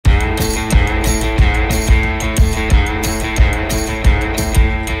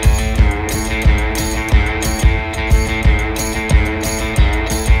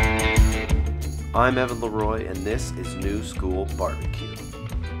I'm Evan LeRoy, and this is New School Barbecue.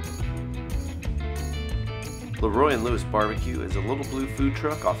 LeRoy and Lewis Barbecue is a little blue food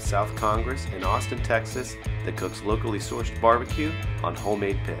truck off South Congress in Austin, Texas that cooks locally sourced barbecue on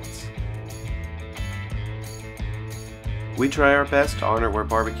homemade pits. We try our best to honor where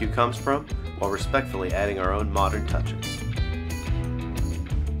barbecue comes from while respectfully adding our own modern touches.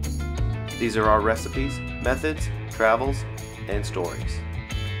 These are our recipes, methods, travels, and stories.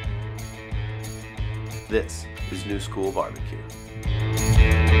 This is New School Barbecue.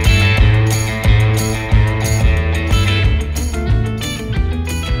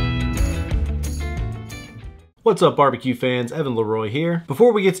 What's up, barbecue fans? Evan LeRoy here.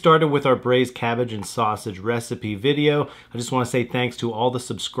 Before we get started with our braised cabbage and sausage recipe video, I just want to say thanks to all the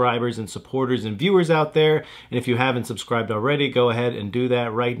subscribers and supporters and viewers out there. And if you haven't subscribed already, go ahead and do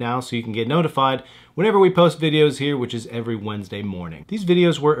that right now so you can get notified whenever we post videos here, which is every Wednesday morning. These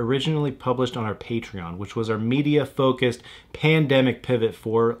videos were originally published on our Patreon, which was our media-focused pandemic pivot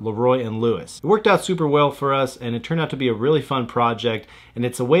for LeRoy and Lewis. It worked out super well for us, and it turned out to be a really fun project, and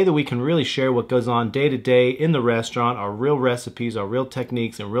it's a way that we can really share what goes on day to day in the restaurant, our real recipes, our real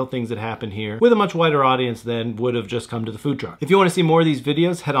techniques, and real things that happen here with a much wider audience than would have just come to the food truck. If you want to see more of these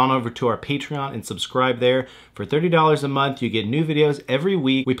videos, head on over to our Patreon and subscribe there. For $30 a month, you get new videos every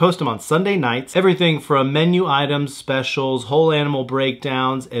week. We post them on Sunday nights. Everything from menu items, specials, whole animal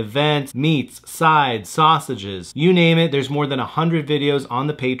breakdowns, events, meats, sides, sausages, you name it. There's more than 100 videos on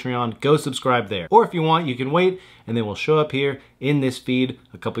the Patreon. Go subscribe there. Or if you want, you can wait and they will show up here in this feed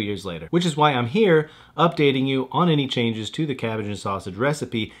a couple years later. Which is why I'm here updating you on any changes to the cabbage and sausage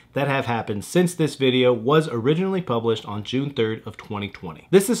recipe that have happened since this video was originally published on June 3rd of 2020.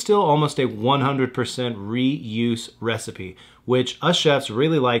 This is still almost a 100% reuse recipe, which us chefs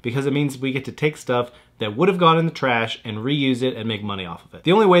really like because it means we get to take stuff that would have gone in the trash and reuse it and make money off of it.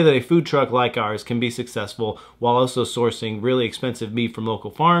 The only way that a food truck like ours can be successful while also sourcing really expensive meat from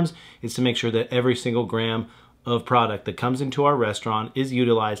local farms is to make sure that every single gram of product that comes into our restaurant is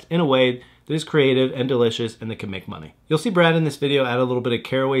utilized in a way that is creative and delicious and that can make money. You'll see Brad in this video add a little bit of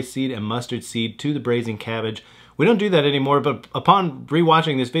caraway seed and mustard seed to the braising cabbage. We don't do that anymore, but upon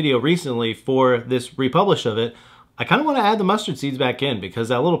rewatching this video recently for this republish of it, I kind of want to add the mustard seeds back in because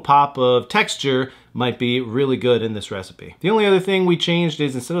that little pop of texture might be really good in this recipe. The only other thing we changed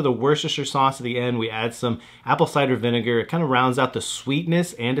is instead of the Worcestershire sauce at the end, we add some apple cider vinegar. It kind of rounds out the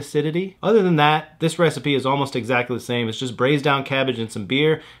sweetness and acidity. Other than that, this recipe is almost exactly the same. It's just braised down cabbage and some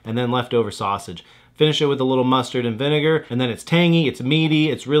beer and then leftover sausage. Finish it with a little mustard and vinegar, and then it's tangy, it's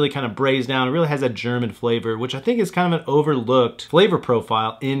meaty, it's really kind of braised down. It really has that German flavor, which I think is kind of an overlooked flavor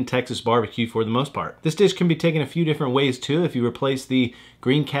profile in Texas barbecue for the most part. This dish can be taken a few different ways too. If you replace the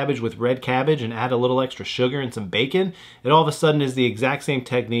green cabbage with red cabbage and add a little extra sugar and some bacon, it all of a sudden is the exact same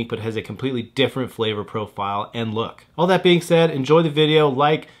technique but has a completely different flavor profile and look. All that being said, enjoy the video,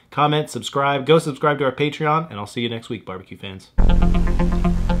 like, comment, subscribe, go subscribe to our Patreon, and I'll see you next week, barbecue fans.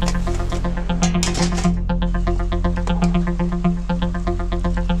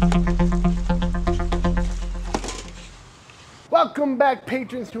 Welcome back,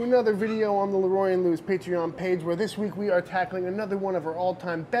 patrons, to another video on the LeRoy and Lewis Patreon page, where this week we are tackling another one of our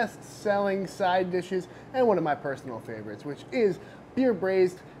all-time best-selling side dishes and one of my personal favorites, which is beer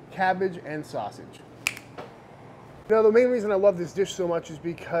braised cabbage and sausage. Now, the main reason I love this dish so much is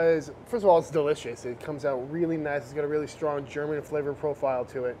because, first of all, it's delicious. It comes out really nice. It's got a really strong German flavor profile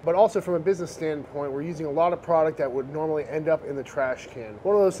to it. But also from a business standpoint, we're using a lot of product that would normally end up in the trash can.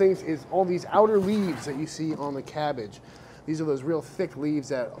 One of those things is all these outer leaves that you see on the cabbage. These are those real thick leaves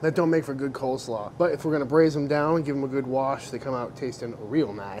that don't make for good coleslaw. But if we're gonna braise them down and give them a good wash, they come out tasting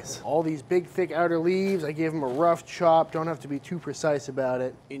real nice. All these big, thick outer leaves, I gave them a rough chop. Don't have to be too precise about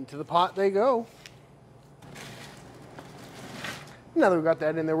it. Into the pot they go. Now that we've got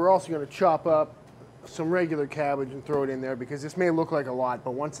that in there, we're also gonna chop up some regular cabbage and throw it in there because this may look like a lot,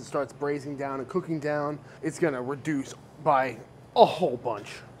 but once it starts braising down and cooking down, it's gonna reduce by a whole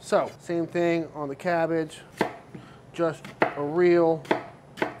bunch. So, same thing on the cabbage. Just a real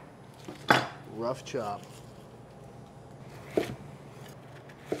rough chop.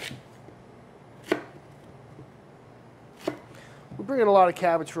 We bring in a lot of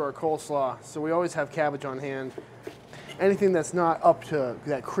cabbage for our coleslaw, so we always have cabbage on hand. Anything that's not up to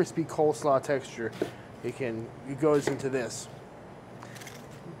that crispy coleslaw texture, it goes into this.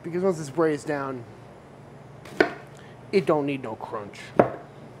 Because once it's braised down, it don't need no crunch.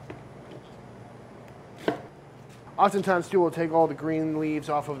 Oftentimes too, we'll take all the green leaves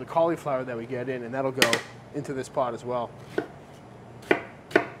off of the cauliflower that we get in, and that'll go into this pot as well.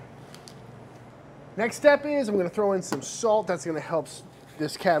 Next step is I'm going to throw in some salt. That's going to help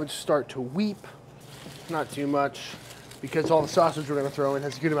this cabbage start to weep. not too much, because all the sausage we're going to throw in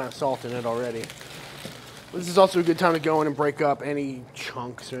has a good amount of salt in it already. This is also a good time to go in and break up any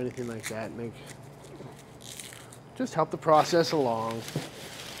chunks or anything like that. Just help the process along.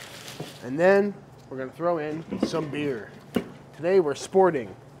 And then we're going to throw in some beer. Today we're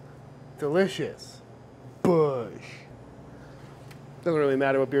sporting delicious Busch. Doesn't really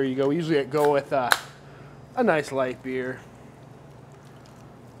matter what beer you go. We usually go with a nice light beer.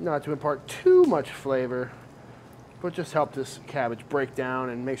 Not to impart too much flavor, but just help this cabbage break down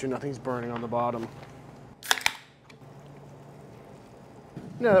and make sure nothing's burning on the bottom.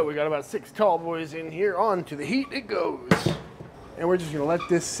 Now that we got about 6 tall boys in here, on to the heat it goes. And we're just gonna let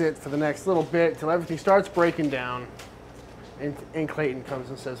this sit for the next little bit till everything starts breaking down. And Clayton comes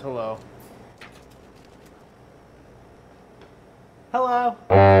and says hello. Hello.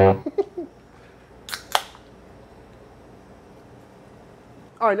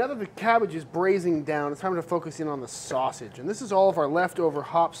 All right, now that the cabbage is braising down, it's time to focus in on the sausage. And this is all of our leftover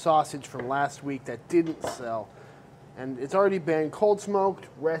hop sausage from last week that didn't sell. And it's already been cold smoked,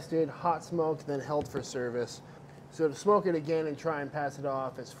 rested, hot smoked, then held for service. So to smoke it again and try and pass it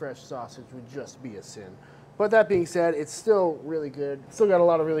off as fresh sausage would just be a sin. But that being said, it's still really good. It's still got a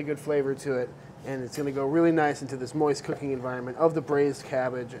lot of really good flavor to it. And it's gonna go really nice into this moist cooking environment of the braised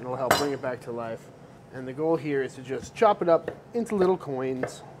cabbage, and it'll help bring it back to life. And the goal here is to just chop it up into little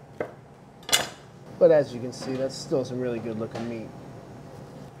coins. But as you can see, that's still some really good looking meat.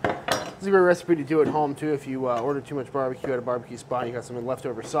 This is a great recipe to do at home too. If you order too much barbecue at a barbecue spot, you got some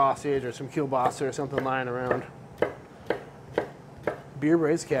leftover sausage or some kielbasa or something lying around. Beer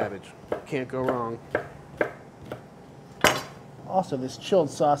braised cabbage, can't go wrong. Also, this chilled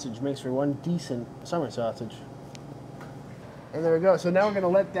sausage makes for one decent summer sausage. And there we go. So now we're going to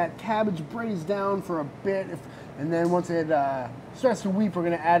let that cabbage braise down for a bit. And then once it starts to weep, we're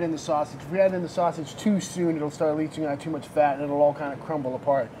going to add in the sausage. If we add in the sausage too soon, it'll start leaching out too much fat and it'll all kind of crumble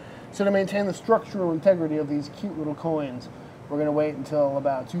apart. So to maintain the structural integrity of these cute little coins, we're going to wait until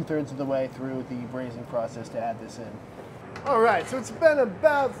about 2/3 of the way through the braising process to add this in. All right, so it's been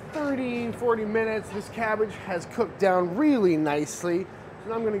about 30-40 minutes. This cabbage has cooked down really nicely.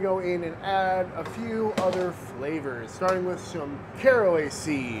 So I'm going to go in and add a few other flavors, starting with some caraway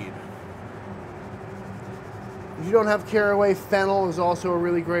seed. If you don't have caraway, fennel is also a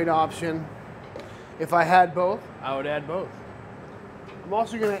really great option. If I had both, I would add both. I'm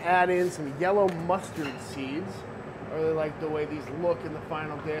also going to add in some yellow mustard seeds. I really like the way these look in the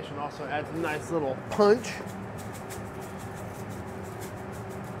final dish, and also adds a nice little punch.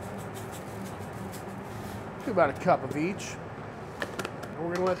 Do about a cup of each.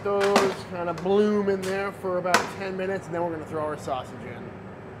 We're going to let those kind of bloom in there for about 10 minutes, and then we're going to throw our sausage in.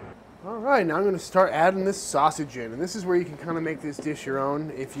 All right, now I'm going to start adding this sausage in, and this is where you can kind of make this dish your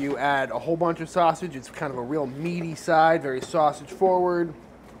own. If you add a whole bunch of sausage, it's kind of a real meaty side, very sausage forward.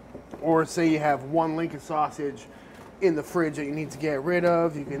 Or say you have one link of sausage in the fridge that you need to get rid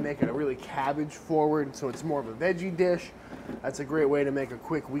of, you can make it a really cabbage forward, so it's more of a veggie dish. That's a great way to make a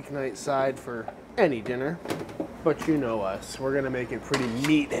quick weeknight side for any dinner. But you know us, we're gonna make it pretty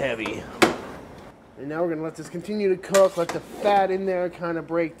meat heavy. And now we're gonna let this continue to cook, let the fat in there kind of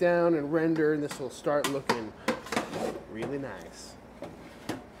break down and render, and this will start looking really nice.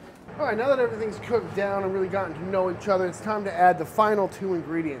 All right, now that everything's cooked down and really gotten to know each other, it's time to add the final 2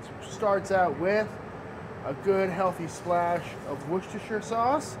 ingredients, which starts out with a good healthy splash of Worcestershire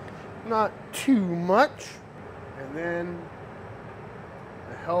sauce, not too much, and then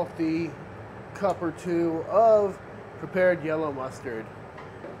a healthy cup or 2 of prepared yellow mustard.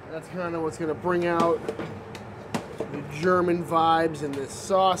 That's kind of what's going to bring out the German vibes in this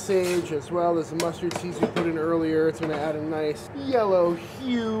sausage, as well as the mustard seeds we put in earlier. It's going to add a nice yellow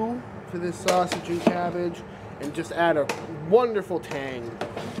hue to this sausage and cabbage, and just add a wonderful tang.